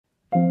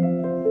Câu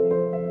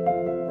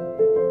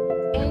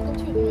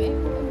chuyện của em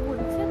buồn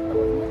chết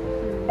tội nhất.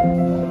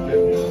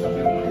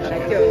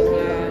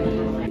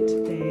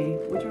 Today,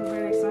 which we're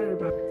very excited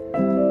about.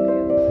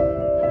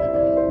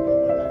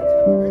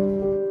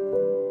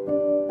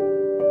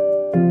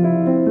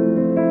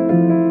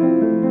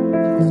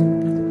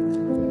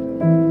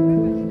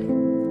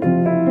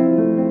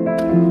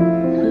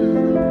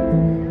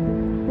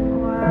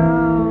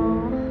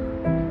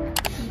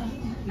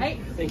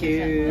 Thank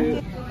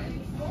you.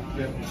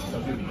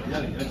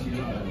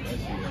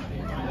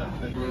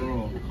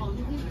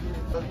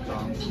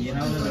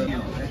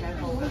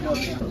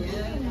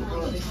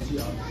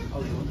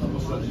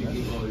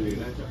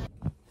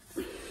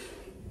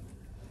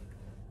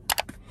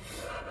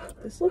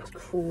 This looks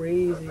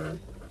crazy.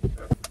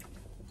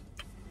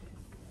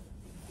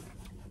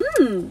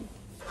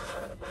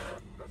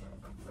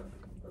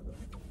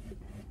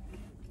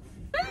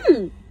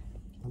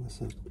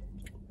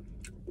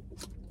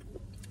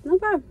 Not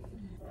bad.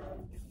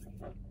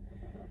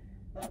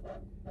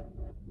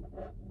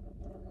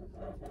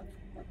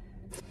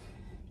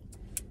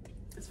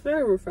 It's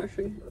very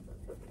refreshing.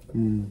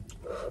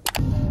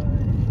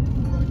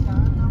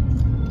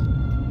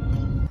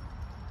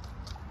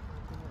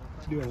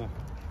 Đưa rồi.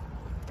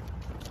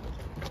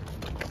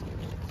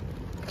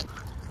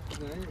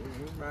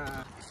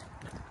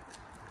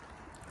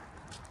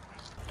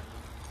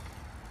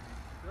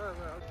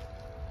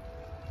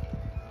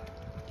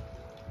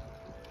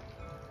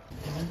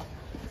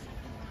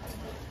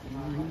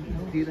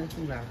 Đi đây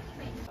không làm.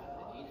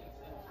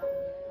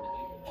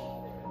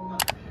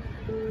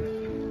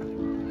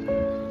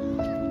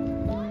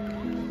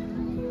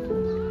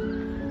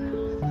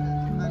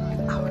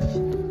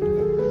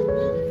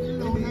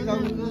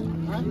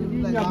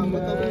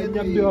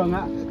 Nhầm đường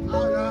ạ.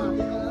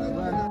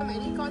 Mẹ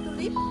đi coi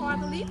tulip, hoa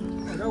tulip.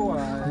 Ở đâu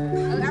à?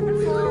 Ở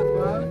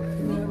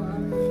Apple.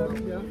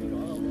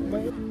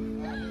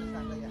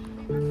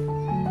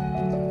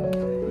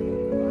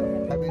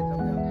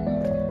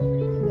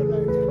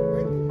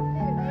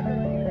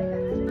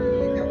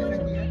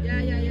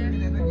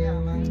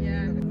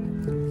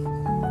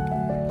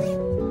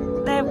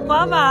 Đẹp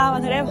quá bà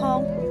thấy đẹp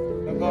không?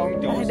 Con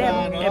chỗ Thấy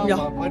xa nữa, đẹp nhỉ?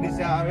 mà phải đi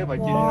xa mấy bà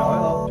chị đi nổi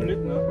không? Clip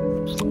nữa.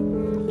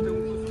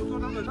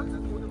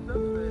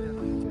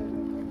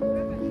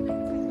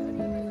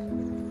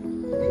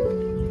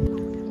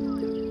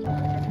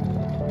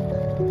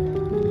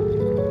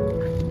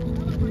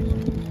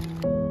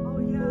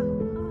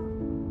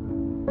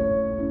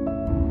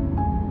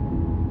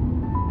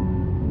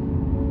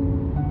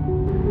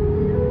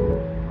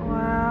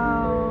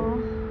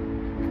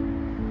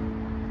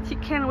 She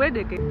can't wait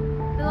to get.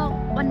 Hello,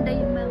 one day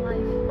in my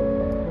life.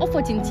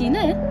 Offer 99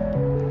 này.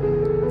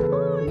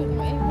 Chuyện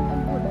của em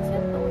buồn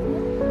chết tội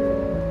nhất.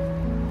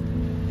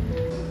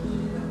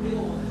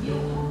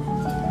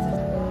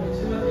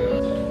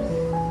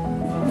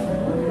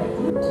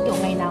 Kiểu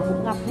ngày nào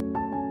cũng gặp.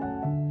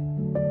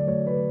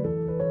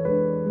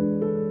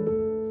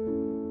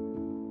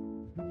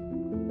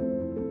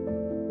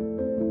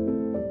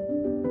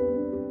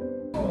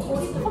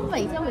 Không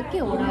phải theo cái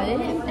kiểu đấy,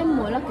 em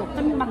muốn là kiểu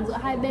cân bằng giữa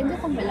hai bên chứ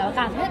không phải là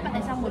càng hết bạn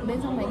này sang một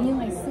bên xong rồi như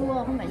ngày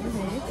xưa, không phải như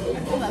thế.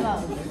 Không phải bảo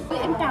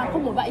em càng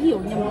không muốn bạn hiểu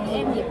nhầm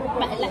em thì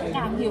bạn lại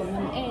càng hiểu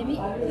nhầm em ý.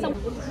 Xong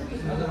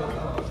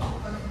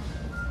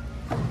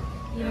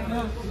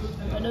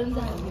đơn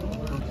giản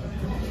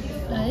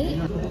đấy.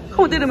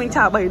 Không tin được mình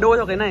trả 7 đô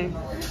cho cái này.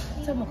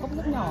 Trong một cốc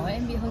rất nhỏ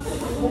em bị hơi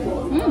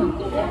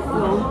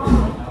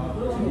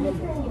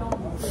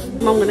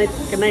Mong cái này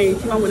chị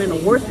mong cái này nó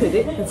worth it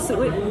ấy, thật sự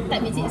ấy. tại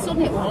vì chị suốt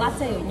ngày uống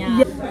latte ở nhà.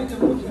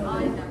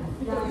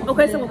 Ok,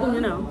 xong cuối cùng như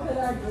nào?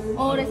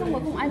 Ồ đấy, xong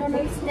cuối cùng I don't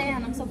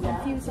understand, I'm so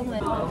confused, xong rồi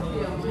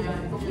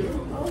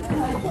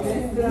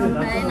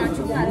đấy, nói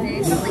chung là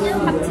thế. Xong tự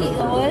nhiên gặp chị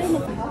rồi.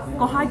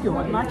 Có hai kiểu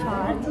gọi matcha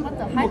ấy.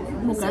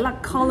 Một cái là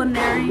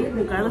culinary,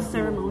 một cái là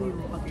ceremonial.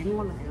 Và cái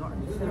ngon là cái gọi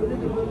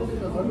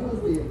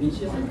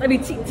tại vì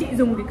chị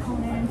dùng cái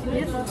culinary chị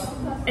biết.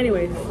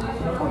 Anyways,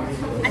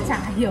 Anh chả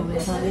hiểu về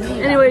cái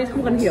gì. anyways,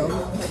 không cần hiểu.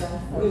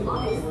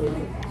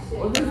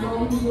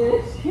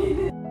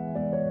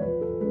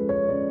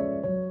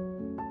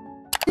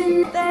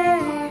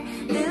 There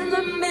in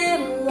the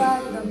middle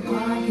of the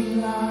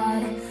parking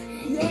lot,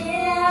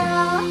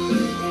 yeah.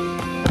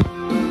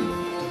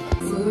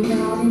 So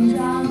down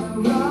the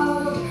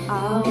road, I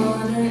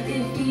wonder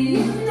if you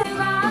know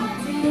I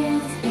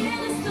dance in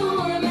the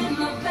storm in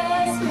my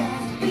best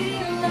friend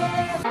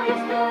feeling. You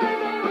stood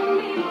there with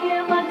me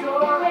in my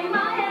doorway,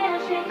 my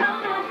hand shake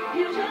on it.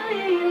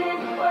 Usually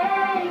this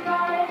way,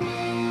 got it.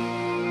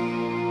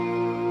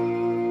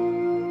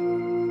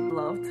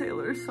 Love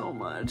Taylor so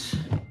much.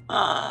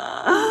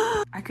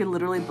 I could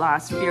literally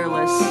blast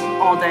Fearless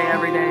all day,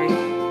 every day.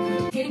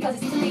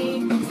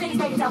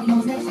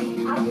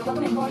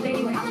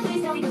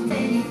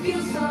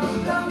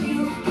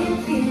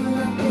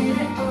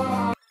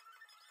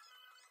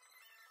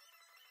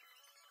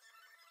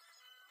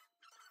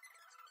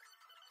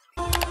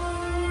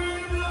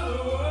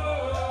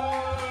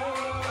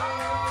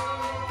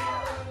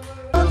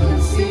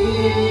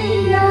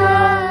 See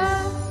ya.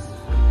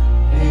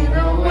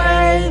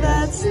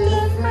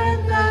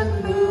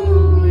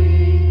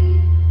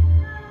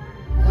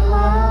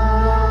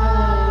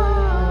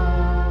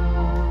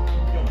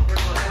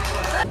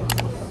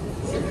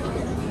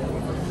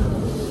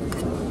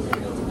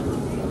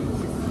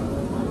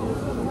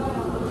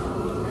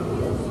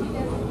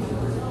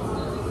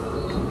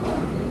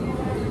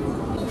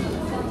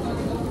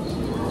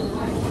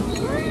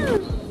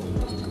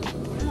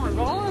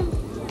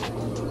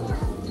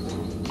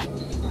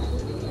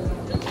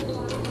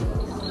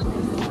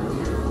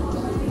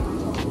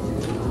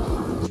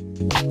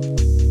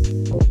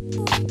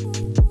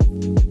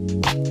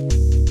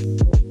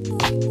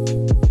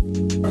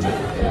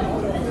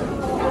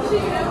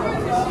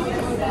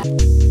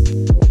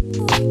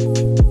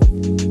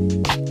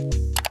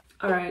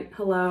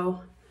 Hello.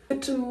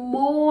 Good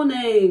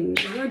morning.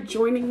 You're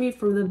joining me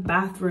from the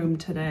bathroom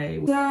today.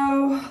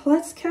 So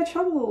let's catch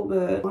up a little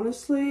bit.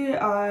 Honestly,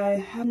 I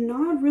have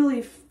not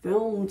really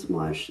filmed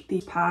much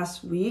the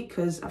past week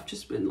because I've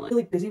just been like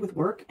really busy with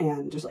work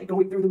and just like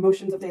going through the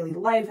motions of daily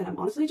life, and I'm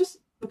honestly just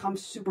become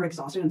super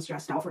exhausted and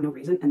stressed out for no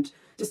reason, and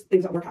just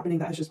things at work happening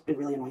that has just been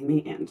really annoying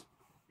me. And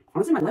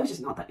honestly, my life is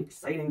just not that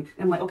exciting.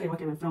 And I'm like, okay, what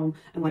can I film?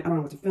 And like, I don't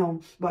know what to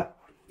film, but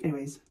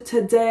anyways,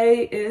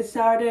 today is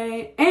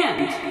Saturday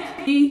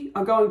and we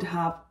are going to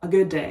have a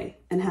good day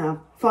and have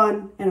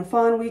fun and a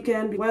fun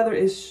weekend. The weather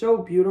is so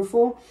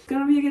beautiful. It's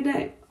gonna be a good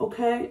day,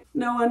 okay?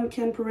 No one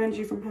can prevent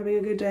you from having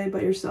a good day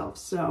but yourself.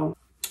 So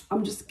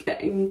I'm just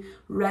getting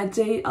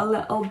ready a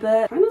little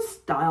bit. Trying to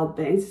style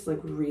bangs is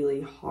like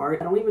really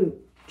hard. I don't even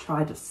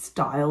try to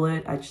style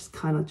it. I just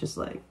kind of just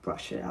like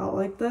brush it out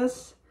like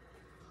this.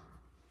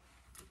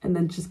 And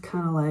then just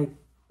kind of like,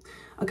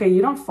 okay,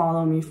 you don't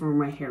follow me for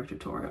my hair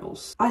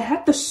tutorials. I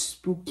had the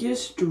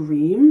spookiest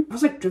dream. I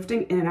was like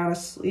drifting in and out of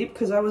sleep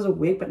because I was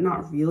awake, but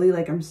not really.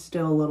 Like I'm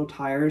still a little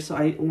tired, so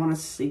I want to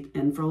sleep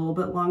in for a little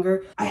bit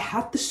longer. I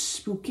had the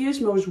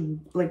spookiest, most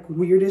like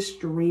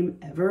weirdest dream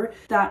ever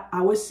that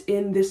I was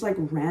in this like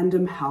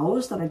random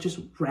house that I just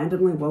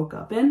randomly woke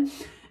up in.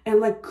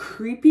 And like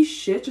creepy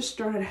shit just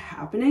started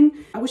happening.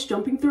 I was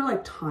jumping through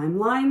like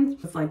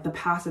timelines with like the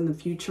past and the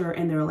future,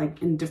 and they were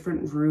like in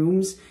different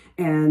rooms,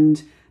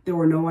 and there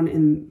were no one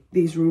in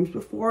these rooms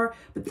before,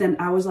 but then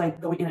I was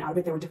like going in and out of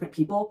it. There were different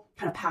people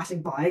kind of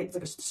passing by. It's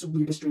like the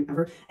weirdest dream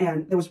ever.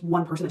 And there was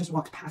one person that just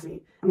walked past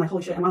me. I'm like,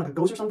 holy shit, am I like a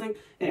ghost or something?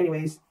 And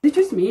anyways, it's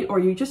just me, or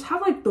you just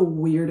have like the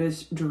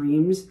weirdest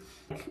dreams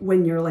like,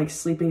 when you're like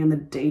sleeping in the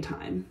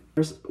daytime.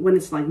 When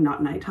it's like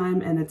not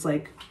nighttime and it's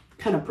like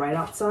kind of bright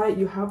outside,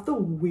 you have the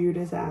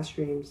weirdest ass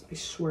dreams. I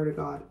swear to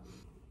God.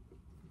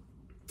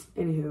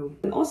 Anywho.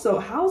 And also,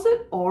 how's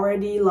it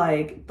already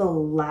like the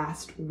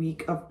last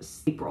week of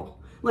April?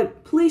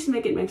 Like, please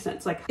make it make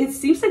sense. Like, it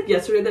seems like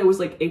yesterday that it was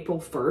like April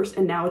 1st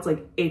and now it's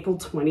like April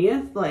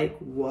 20th. Like,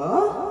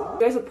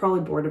 what? You guys are probably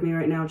bored of me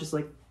right now, just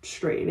like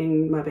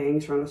straightening my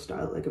bangs, trying to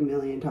style it like a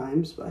million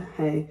times, but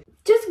hey.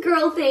 Just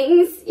girl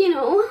things, you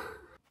know.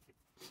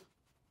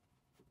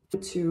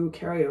 Went to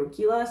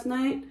karaoke last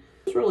night.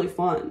 It was really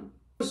fun.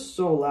 It was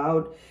so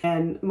loud,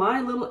 and my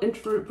little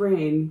introvert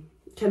brain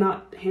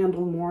cannot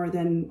handle more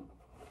than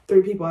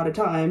 3 people at a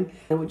time.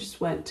 And we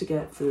just went to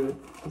get food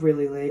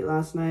really late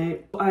last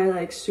night. I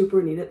like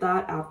super needed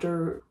that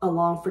after a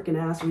long freaking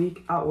ass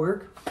week at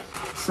work.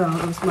 So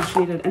it was much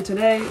needed. And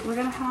today we're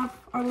gonna have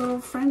our little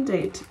friend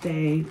date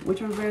day,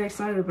 which I'm very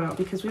excited about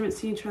because we haven't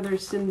seen each other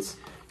since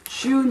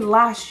June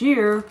last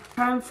year.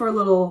 Time for a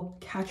little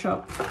catch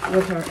up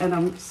with her, and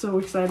I'm so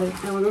excited.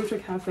 And we're going to a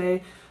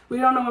cafe. We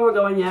don't know where we're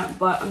going yet,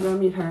 but I'm gonna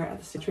meet her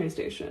at the train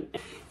station.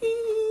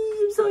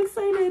 I'm so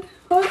excited.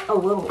 Put a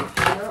little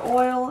hair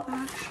oil,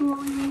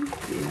 actually.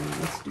 Yeah,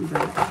 let's do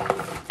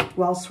that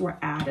whilst we're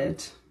at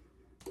it.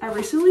 I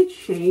recently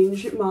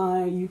changed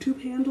my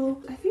YouTube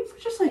handle, I think for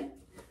just like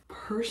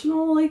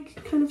personal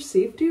like kind of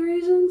safety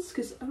reasons,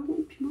 because I don't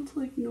want people to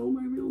like know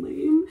my real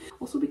name.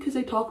 Also because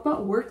I talk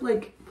about work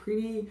like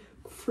pretty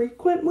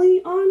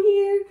frequently on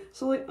here,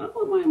 so like I don't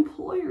want my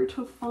employer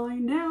to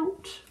find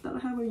out that I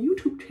have a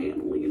YouTube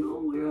channel, you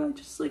know, where I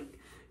just like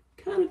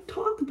kind of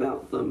talk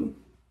about them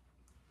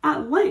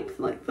at length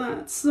like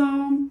that. So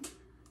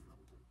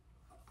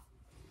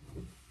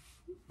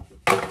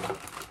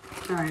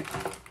all right,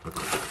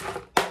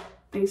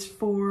 thanks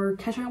for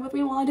catching up with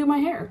me while I do my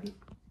hair.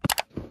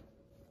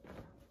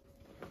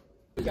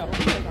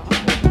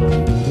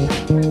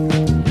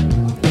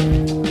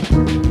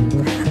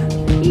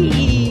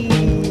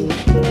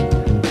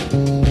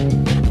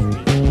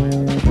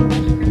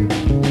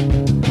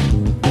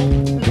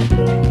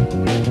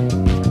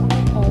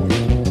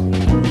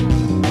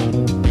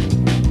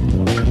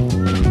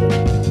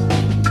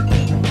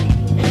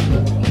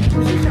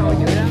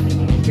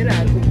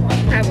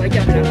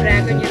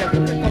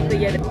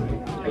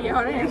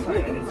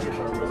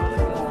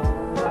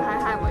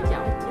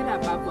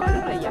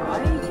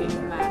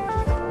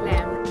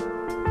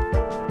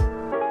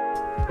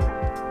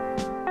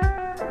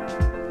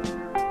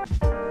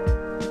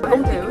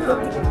 Không hiểu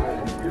rồi.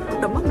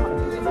 Đấm mất mặt.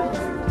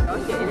 Ở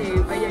chị thì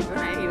bây giờ chỗ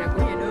này thì là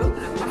của nhà nước,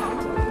 là của họ,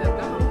 không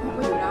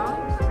có điều đó.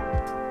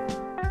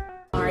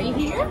 Are you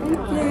here?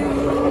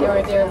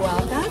 You're very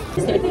welcome.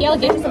 Sophie, I'll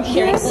give you some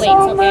sharing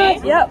plates, okay?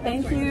 Yep,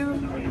 thank you.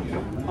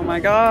 Oh my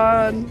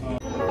god.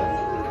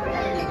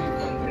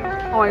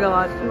 Oh my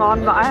god,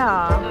 ngon vãi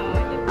à.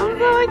 I'm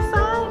so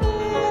excited.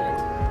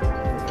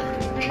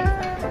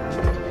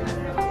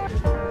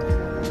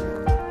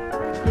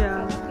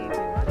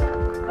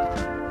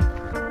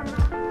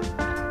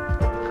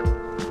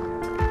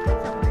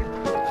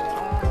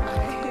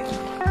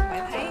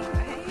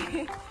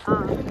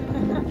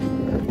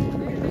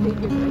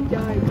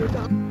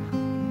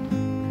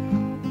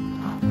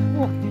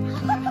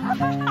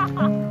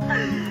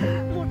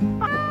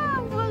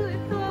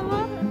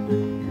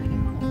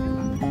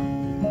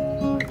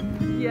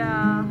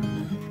 Yeah.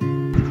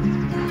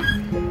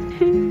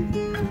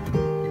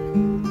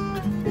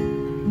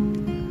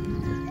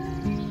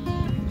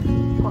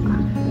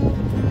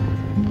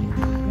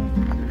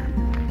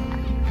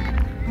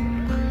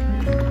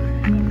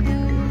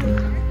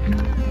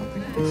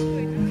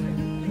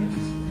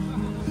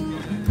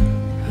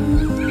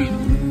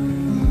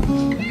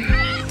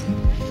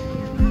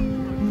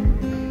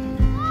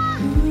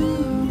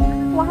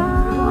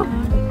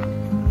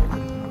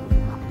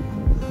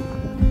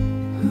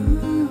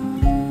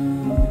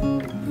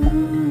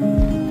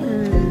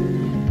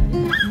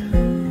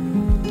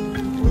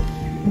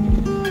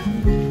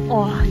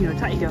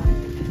 chạy kìa.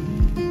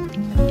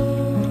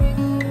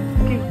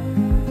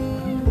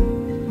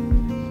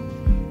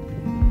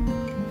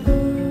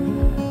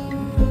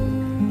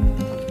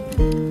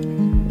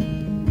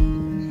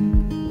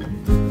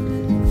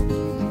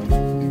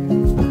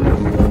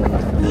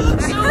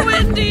 So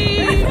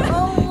windy!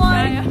 Oh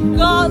my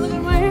god, look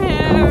at my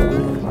hair!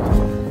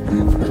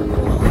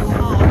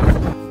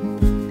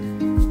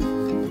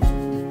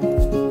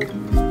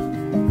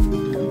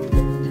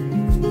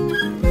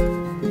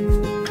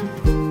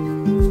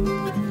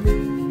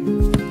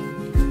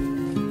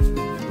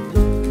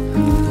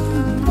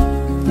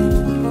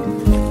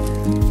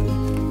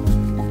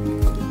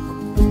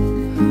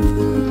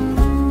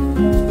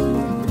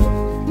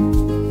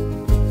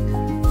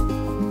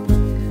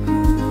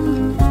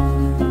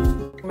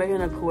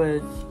 Making a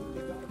quiz,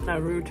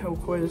 Naruto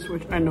quiz,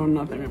 which I know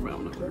nothing about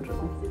Naruto.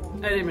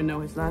 I didn't even know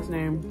his last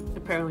name.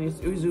 Apparently it's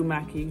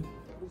Uzumaki.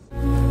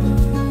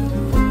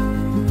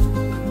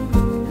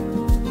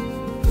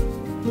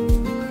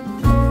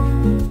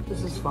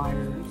 This is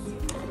fire.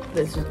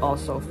 This is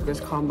also,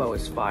 this combo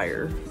is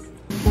fire.